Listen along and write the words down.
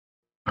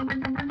Hey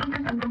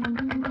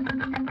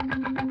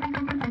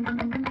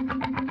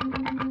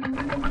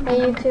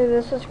YouTube,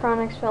 this is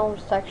Chronix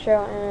Films Tech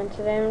Show, and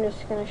today I'm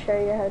just going to show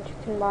you how to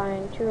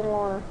combine two or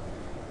more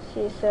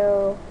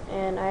CISO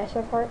and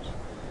ISO parts.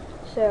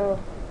 So,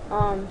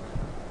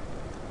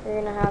 you're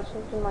going to have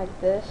something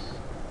like this.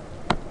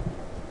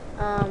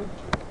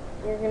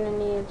 You're going to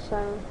need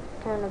some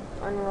kind of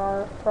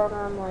winrar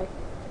program like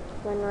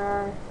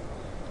winrar,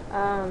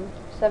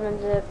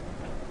 7-zip,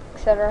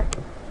 etc.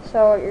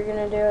 So what you're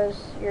going to do is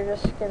you're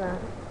just going to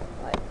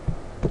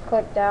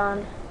click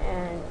down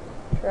and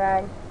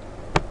drag,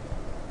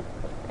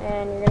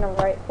 and you're going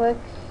to right click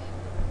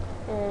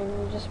and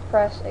you just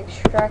press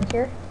extract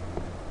here,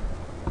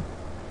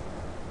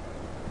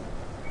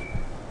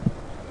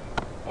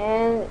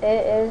 and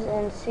it is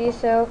in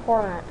CISO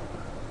format.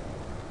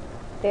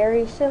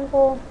 Very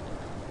simple,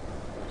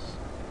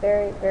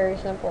 very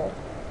simple.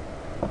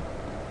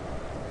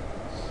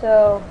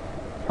 So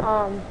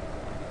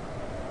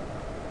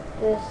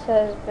this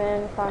has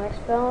been Chronix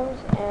Films,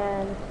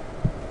 and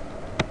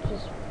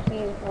just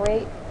please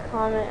rate,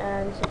 comment,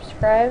 and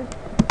subscribe.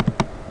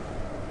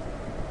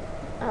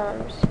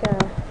 I'm just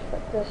gonna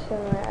put this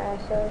in my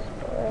ISOs.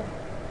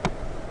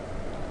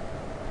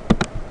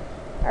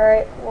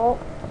 Alright, well,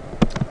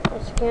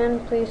 once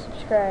again, please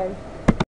subscribe.